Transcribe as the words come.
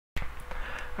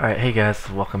Alright, hey guys,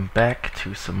 welcome back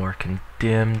to some more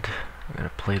Condemned. I'm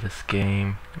gonna play this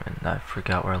game, and I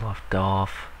forgot where I left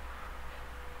off.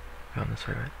 Going this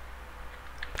way, right?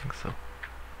 I think so.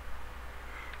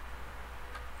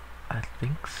 I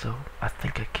think so. I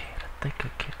think I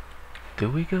can. Do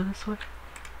we go this way?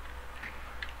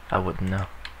 I wouldn't know.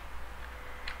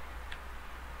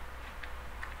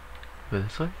 Go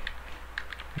this way?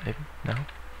 Maybe? No?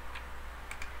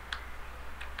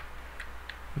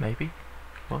 Maybe?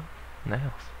 What? Nails.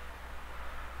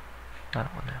 I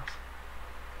don't want nails.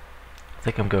 I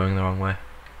think I'm going the wrong way.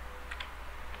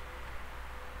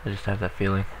 I just have that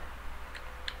feeling.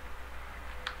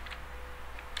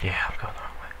 Yeah, I'm going the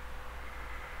wrong way.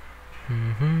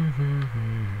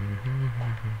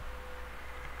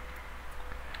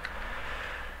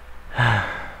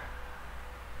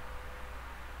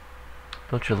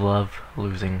 Don't you love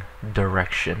losing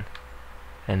direction?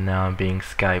 And now I'm being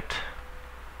Skyped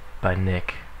by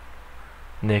Nick.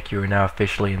 Nick, you are now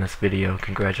officially in this video.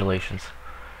 Congratulations.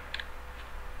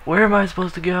 Where am I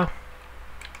supposed to go?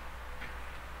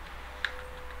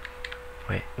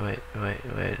 Wait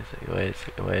a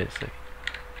second.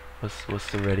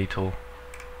 What's the ready tool?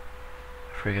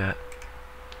 I forgot.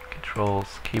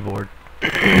 Controls, keyboard.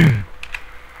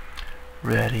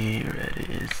 Ready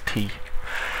is T.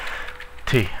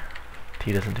 T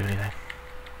doesn't do anything.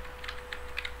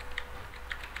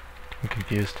 I'm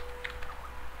confused.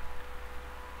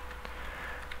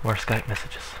 More Skype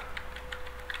messages.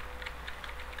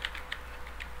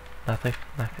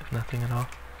 Nothing at all.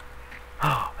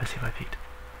 Oh, I see my feet.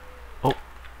 Oh,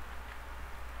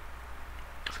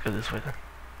 let's go this way then.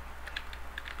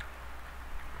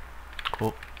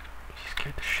 Oh, she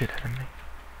scared the shit out of me.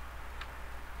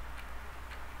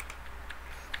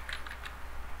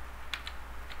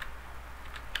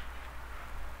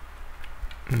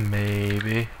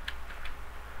 Maybe.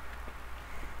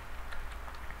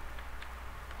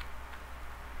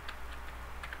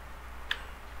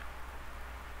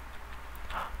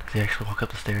 Does he actually walk up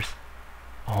the stairs?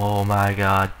 Oh my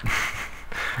god.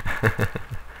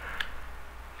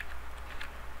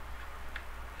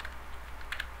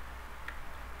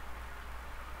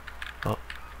 Oh.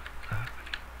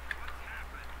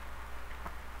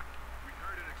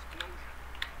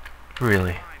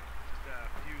 Really?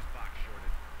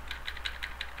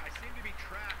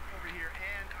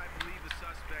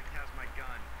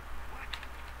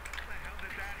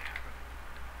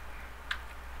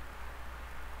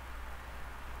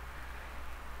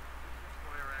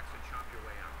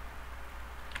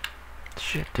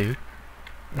 Shit, dude.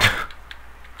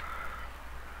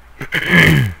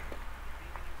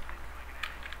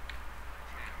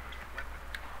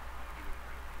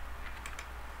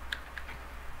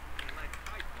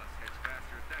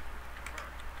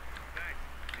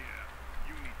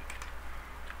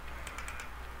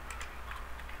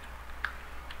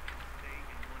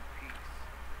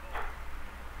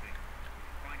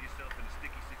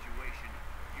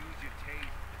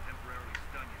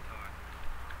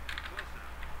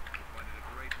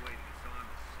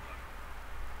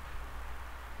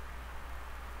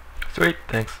 Sweet,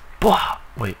 thanks. Blah!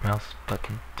 Wait, mouse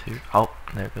button 2. Oh,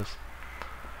 there it goes.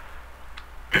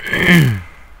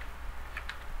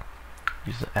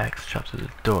 Use the axe, chop through the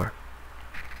door.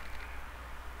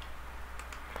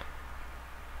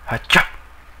 Hacha!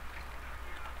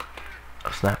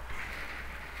 Oh snap.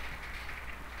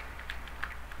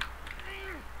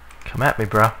 Come at me,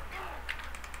 bro.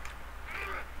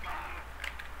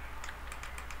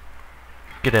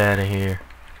 Get out of here.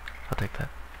 I'll take that.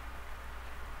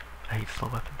 I hate slow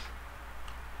weapons.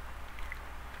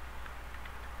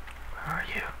 Where are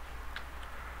you?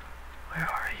 Where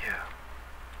are you?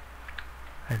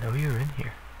 I know you're in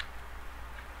here.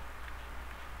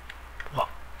 What?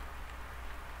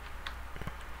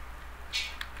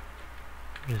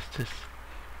 What is this?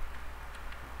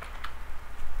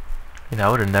 You know,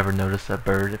 I would have never noticed that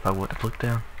bird if I wouldn't have looked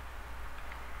down.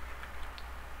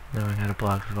 Knowing how to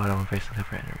block is vital when facing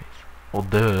different enemies. Well,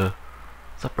 duh.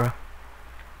 What's up, bro?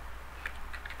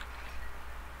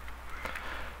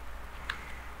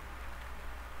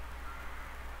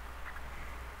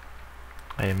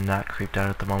 I am not creeped out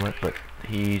at the moment, but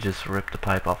he just ripped the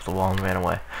pipe off the wall and ran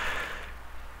away.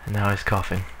 And now he's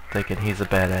coughing, thinking he's a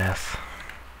badass.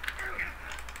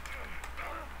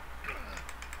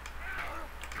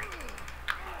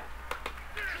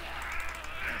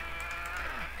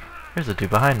 There's a dude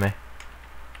behind me.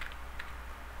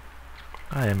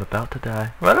 I am about to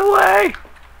die. Run away!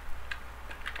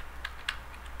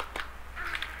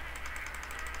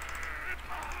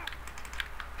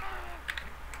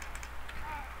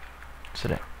 Sit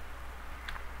down. Are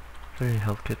there any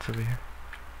health kits over here?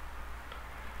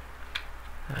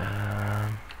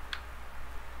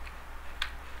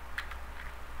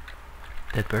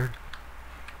 Dead bird?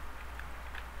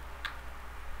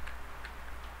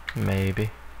 Maybe.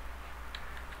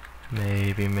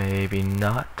 Maybe, maybe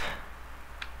not.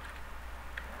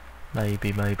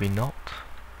 Maybe, maybe not.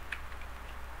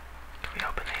 Can we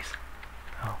open these?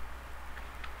 Oh.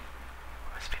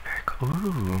 Must be very cool.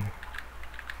 Ooh.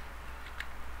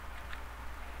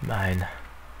 Mine.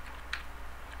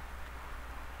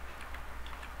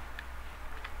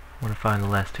 I want to find the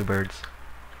last two birds.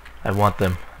 I want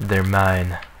them. They're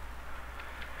mine.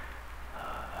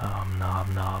 Nom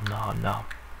nom nom nom.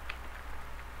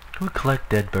 Who would collect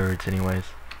dead birds anyways?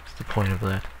 What's the point of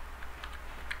that?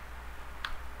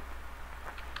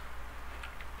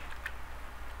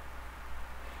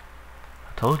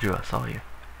 I told you I saw you.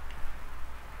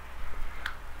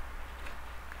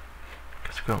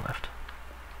 Guess we're going left.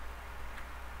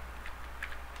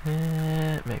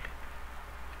 Maybe.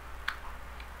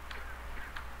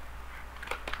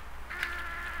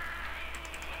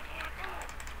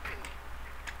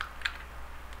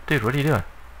 Dude, what are you doing?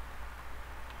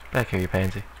 Back here, you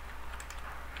pansy.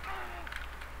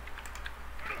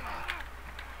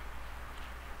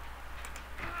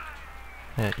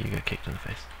 Yeah, you got kicked in the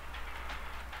face.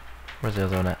 Where's the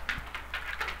other one at?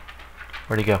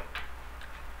 Where'd he go?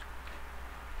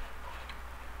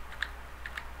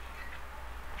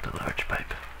 The large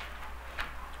pipe.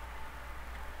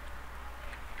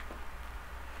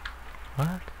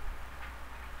 What?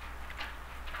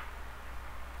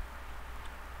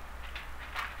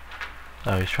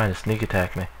 Oh, he's trying to sneak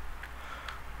attack me.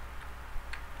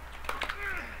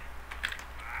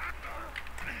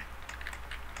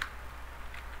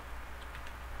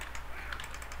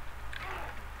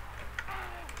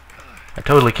 I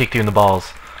totally kicked you in the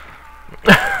balls.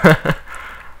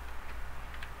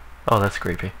 Oh, that's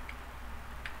creepy.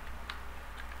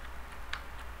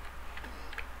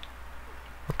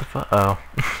 What the fuck? Oh.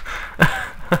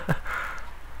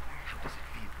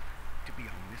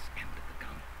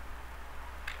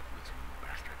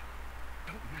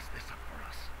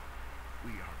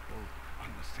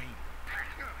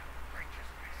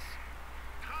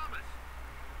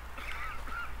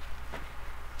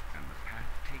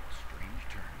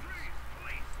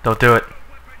 Don't do it.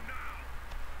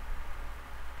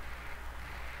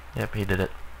 Yep, he did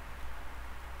it.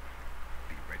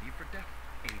 Be ready for death,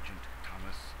 Agent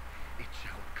Thomas. It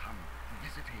shall come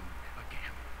visiting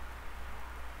again.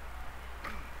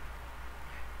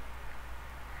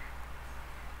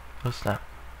 Oh snap.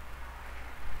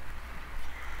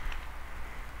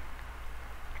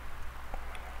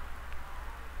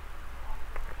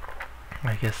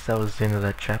 I guess that was the end of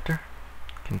that chapter.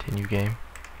 Continue game.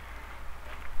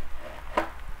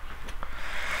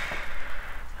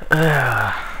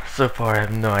 So far I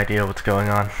have no idea what's going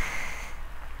on.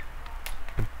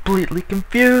 Completely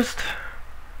confused,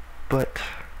 but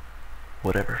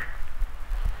whatever.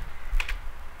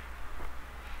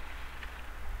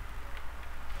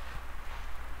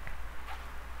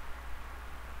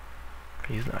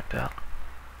 He's knocked out.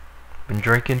 Been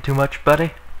drinking too much,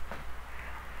 buddy?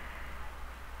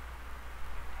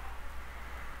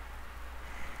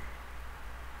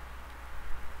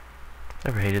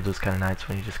 Ever hated those kind of nights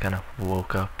when you just kind of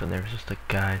woke up and there was just a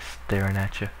guy staring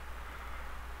at you?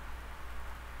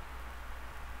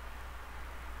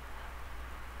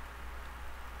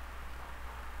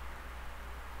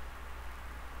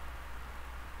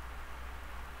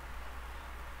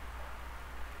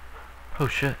 Oh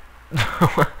shit.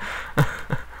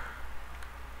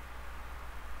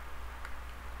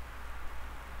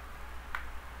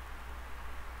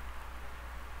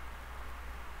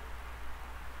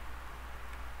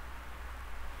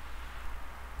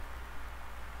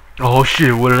 Oh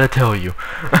shit, what did I tell you? Who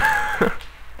are you?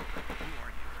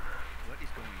 What is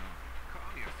going on?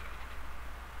 Calm yourself.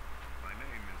 My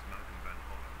name is Malcolm Van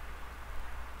Holland.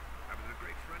 I was a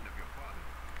great friend of your father.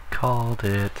 Called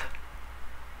it.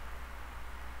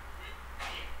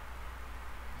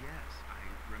 Yes, I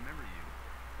remember you.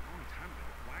 A long time ago.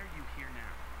 Why are you here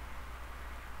now?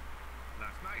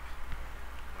 Last night?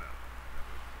 Well, that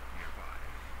was nearby.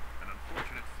 An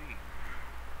unfortunate scene.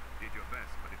 You did your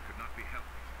best, but it could not be helped.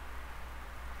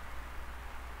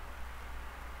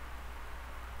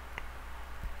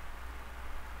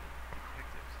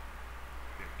 Detectives,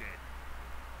 they're dead.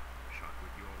 Shot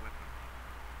with your weapon.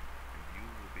 And you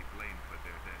will be blamed for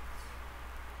their deaths.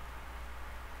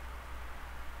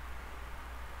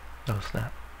 Oh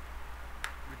snap.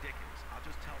 Ridiculous. I'll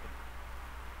just tell them.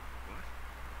 What?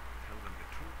 Tell them the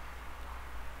truth?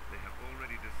 They have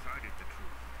already decided the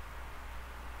truth.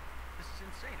 This is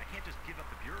insane. I can't just give up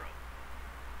the Bureau.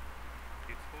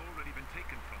 It's already been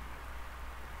taken from you.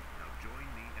 Now join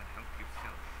me and help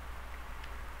yourself.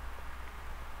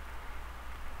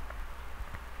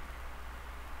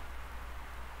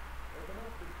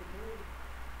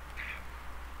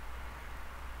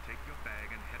 Take your bag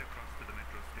and head across to the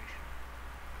metro station.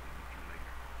 I will meet you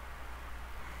later.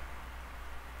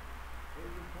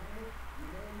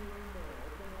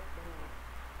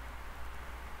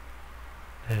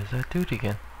 There's that dude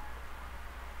again.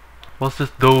 What's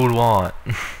this dude want?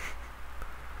 You must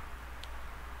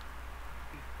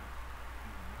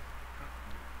trust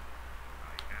me. I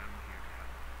am here to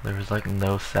help. There was like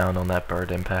no sound on that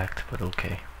bird impact, but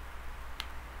okay.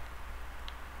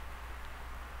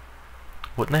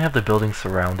 Wouldn't they have the building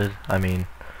surrounded? I mean,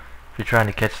 if you're trying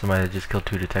to catch somebody that just killed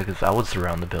 2 detectives, I would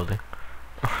surround the building.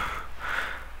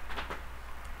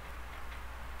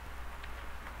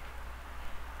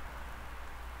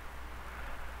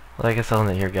 Well, I guess I'll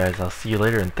end it here, guys. I'll see you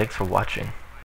later, and thanks for watching.